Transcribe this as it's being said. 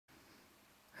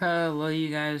Hello you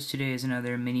guys, today is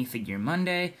another Minifigure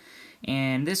Monday,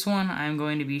 and this one I'm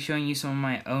going to be showing you some of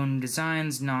my own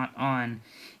designs, not on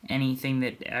anything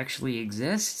that actually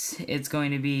exists. It's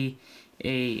going to be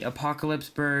a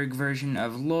Apocalypseburg version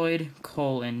of Lloyd,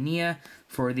 Cole, and Nia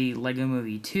for the LEGO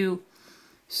Movie 2.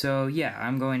 So yeah,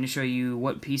 I'm going to show you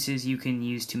what pieces you can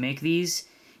use to make these,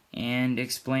 and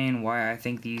explain why I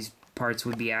think these parts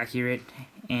would be accurate,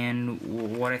 and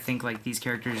what I think like these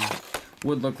characters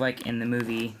would look like in the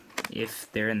movie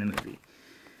if they're in the movie.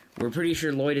 We're pretty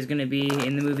sure Lloyd is going to be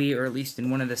in the movie, or at least in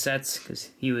one of the sets,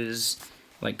 because he was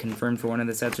like confirmed for one of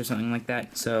the sets or something like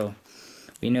that. So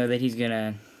we know that he's going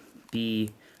to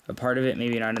be a part of it,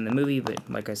 maybe not in the movie, but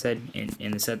like I said,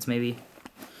 in the sets maybe.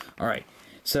 Alright,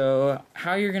 so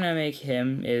how you're going to make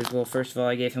him is, well, first of all,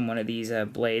 I gave him one of these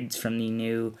blades from the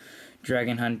new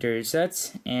Dragon Hunter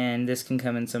sets, and this can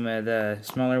come in some of the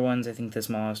smaller ones. I think the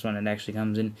smallest one it actually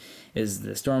comes in is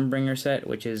the Stormbringer set,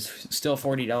 which is still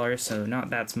 $40, so not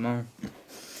that small.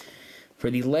 For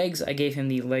the legs, I gave him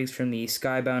the legs from the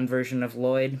Skybound version of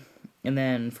Lloyd, and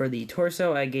then for the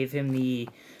torso, I gave him the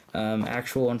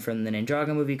actual one from the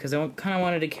Ninjago movie, because I kind of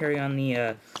wanted to carry on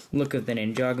the look of the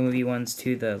Ninjago movie ones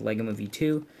to the LEGO Movie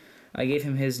 2. I gave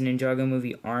him his Ninjago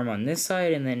movie arm on this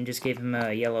side, and then just gave him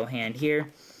a yellow hand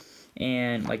here,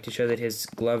 and like to show that his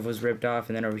glove was ripped off.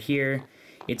 And then over here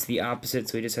it's the opposite,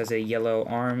 so he just has a yellow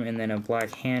arm and then a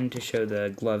black hand to show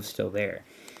the glove still there.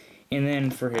 And then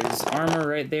for his armor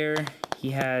right there,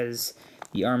 he has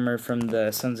the armor from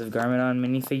the Sons of Garmadon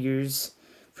minifigures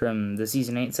from the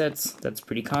Season 8 sets. That's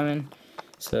pretty common,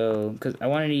 so because I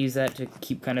wanted to use that to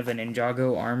keep kind of a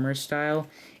Ninjago armor style,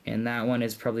 and that one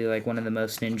is probably like one of the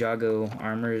most Ninjago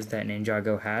armors that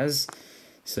Ninjago has.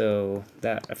 So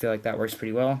that, I feel like that works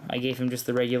pretty well. I gave him just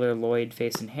the regular Lloyd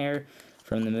face and hair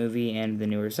from the movie and the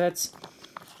newer sets.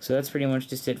 So that's pretty much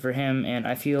just it for him, and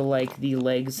I feel like the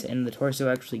legs and the torso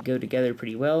actually go together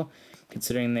pretty well,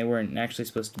 considering they weren't actually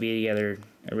supposed to be together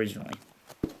originally.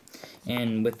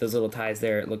 And with those little ties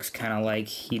there, it looks kind of like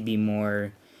he'd be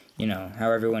more, you know,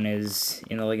 how everyone is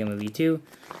in the LEGO Movie 2.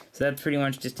 So that's pretty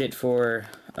much just it for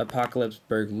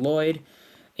Apocalypseburg Lloyd.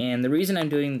 And the reason I'm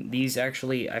doing these,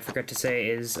 actually, I forgot to say,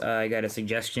 is I got a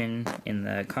suggestion in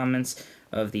the comments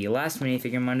of the last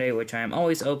Minifigure Monday, which I am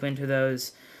always open to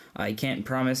those. I can't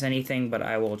promise anything, but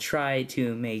I will try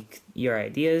to make your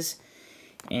ideas.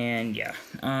 And yeah,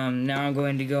 now I'm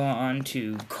going to go on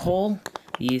to Cole,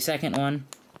 the second one.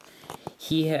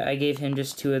 I gave him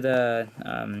just two of the,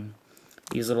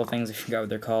 these little things, I forgot what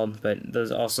they're called, but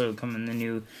those also come in the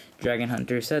new Dragon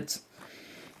Hunter sets.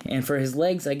 And for his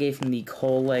legs, I gave him the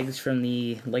Cole legs from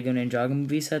the LEGO Ninjago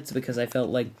movie sets, because I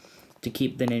felt like to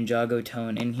keep the Ninjago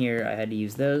tone in here, I had to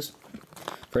use those.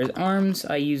 For his arms,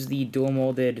 I used the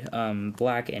dual-molded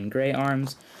black and gray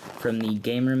arms from the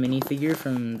Gamer minifigure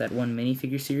from that one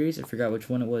minifigure series. I forgot which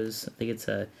one it was. I think it's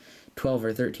 12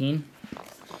 or 13.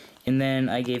 And then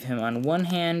I gave him, on one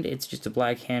hand, it's just a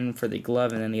black hand for the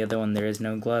glove, and then the other one there is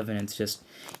no glove, and it's just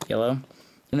yellow.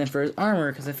 And then for his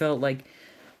armor, because I felt like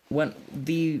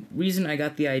the reason I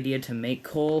got the idea to make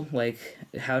Cole, like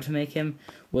how to make him,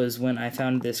 was when I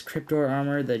found this Cryptor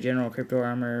armor, the general Cryptor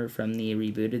armor from the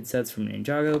rebooted sets from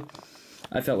Ninjago.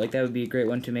 I felt like that would be a great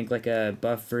one to make like a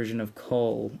buff version of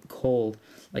Cole,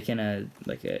 like in a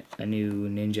new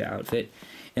ninja outfit.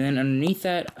 And then underneath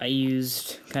that, I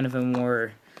used kind of a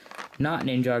more not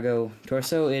Ninjago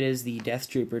torso. It is the Death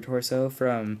Trooper torso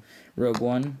from Rogue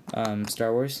One,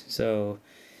 Star Wars. So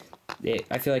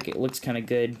I feel like it looks kind of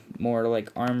good, more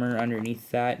like armor underneath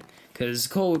that, because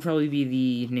Cole would probably be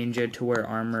the ninja to wear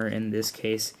armor in this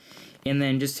case. And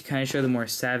then just to kind of show the more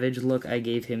savage look, I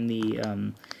gave him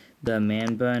the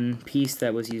man bun piece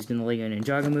that was used in the LEGO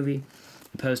Ninjago movie,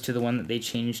 opposed to the one that they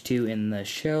changed to in the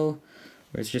show,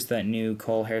 where it's just that new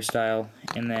Cole hairstyle.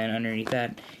 And then underneath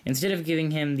that, instead of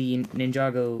giving him the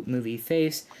Ninjago movie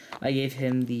face, I gave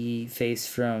him the face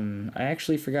from, I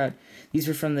actually forgot, these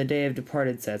were from the Day of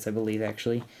Departed sets, I believe,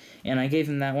 actually. And I gave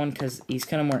him that one because he's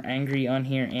kind of more angry on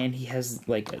here, and he has,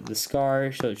 like, the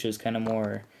scar, so it shows kind of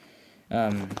more,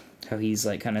 how he's,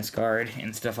 like, kind of scarred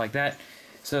and stuff like that.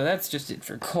 So that's just it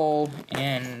for Cole,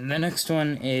 and the next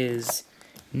one is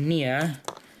Nia.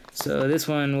 So this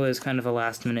one was kind of a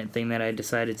last-minute thing that I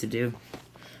decided to do.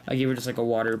 I gave her just, like, a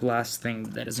water blast thing,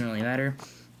 but that doesn't really matter.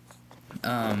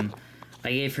 I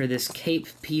gave her this cape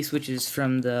piece, which is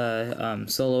from the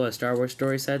Solo A Star Wars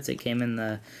Story sets. It came in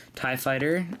the TIE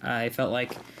Fighter. I felt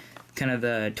like kind of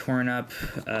the torn-up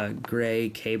gray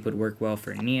cape would work well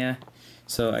for Nia.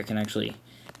 So I can actually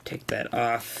take that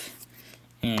off,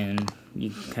 and you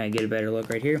can kind of get a better look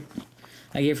right here.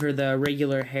 I gave her the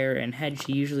regular hair and head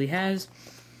she usually has.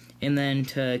 And then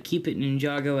to keep it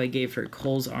Ninjago, I gave her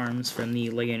Cole's arms from the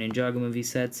Lego Ninjago movie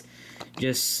sets,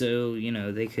 just so, you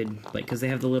know, they could, like, because they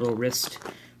have the little wrist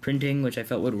printing, which I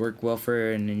felt would work well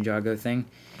for a Ninjago thing.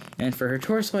 And for her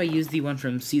torso, I used the one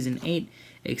from Season 8,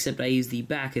 except I used the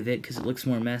back of it because it looks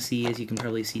more messy, as you can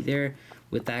probably see there,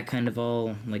 with that kind of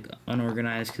all, like,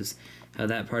 unorganized, because how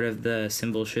that part of the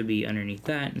symbol should be underneath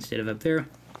that instead of up there.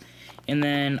 And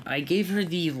then I gave her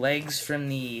the legs from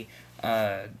the,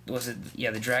 the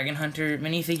Dragon Hunter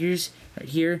minifigures right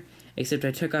here, except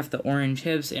I took off the orange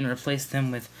hips and replaced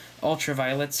them with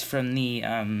ultraviolets from the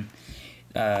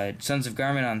Sons of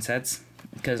Garmadon sets,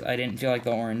 because I didn't feel like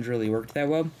the orange really worked that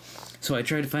well. So I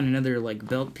tried to find another, like,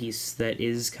 belt piece that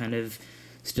is kind of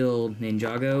still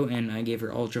Ninjago, and I gave her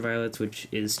ultraviolets, which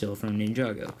is still from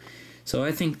Ninjago. So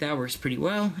I think that works pretty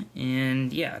well,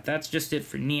 and yeah, that's just it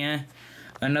for Nia.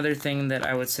 Another thing that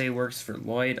I would say works for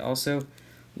Lloyd also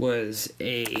was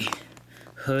a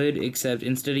hood, except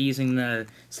instead of using the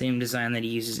same design that he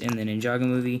uses in the Ninjago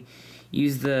movie,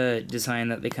 use the design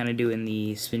that they kind of do in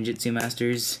the Spinjitzu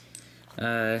Masters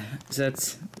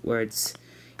sets, where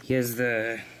he has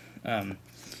the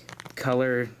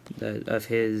color of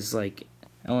his, like,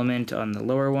 element on the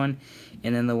lower one,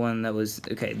 and then the one that was,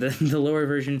 the lower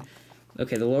version,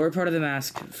 the lower part of the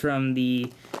mask from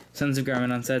the Sons of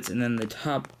Garmadon sets, and then the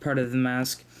top part of the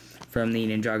mask from the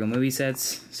Ninjago movie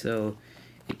sets, so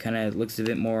it kind of looks a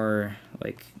bit more,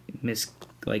 like,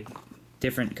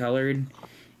 different colored,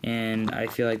 and I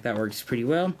feel like that works pretty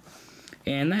well.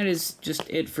 And that is just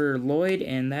it for Lloyd,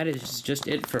 and that is just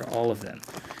it for all of them.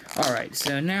 Alright,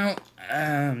 so now,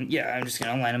 I'm just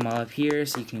going to line them all up here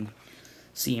so you can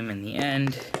see them in the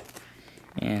end.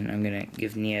 And I'm going to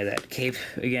give Nia that cape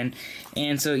again.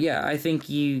 And so, yeah, I think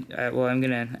I'm going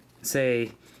to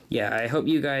say, yeah, I hope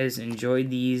you guys enjoyed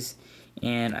these,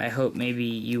 and I hope maybe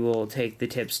you will take the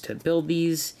tips to build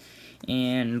these,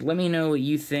 and let me know what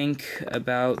you think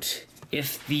about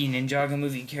if the Ninjago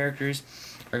movie characters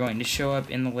are going to show up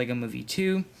in the LEGO Movie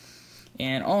 2,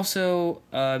 and also,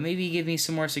 maybe give me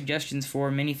some more suggestions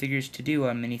for minifigures to do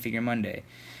on Minifigure Monday.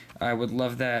 I would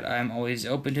love that. I'm always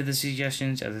open to the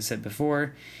suggestions, as I said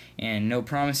before, and no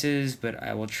promises, but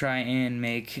I will try and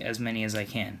make as many as I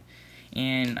can.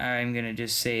 And I'm going to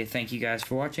just say thank you guys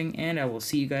for watching, and I will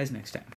see you guys next time.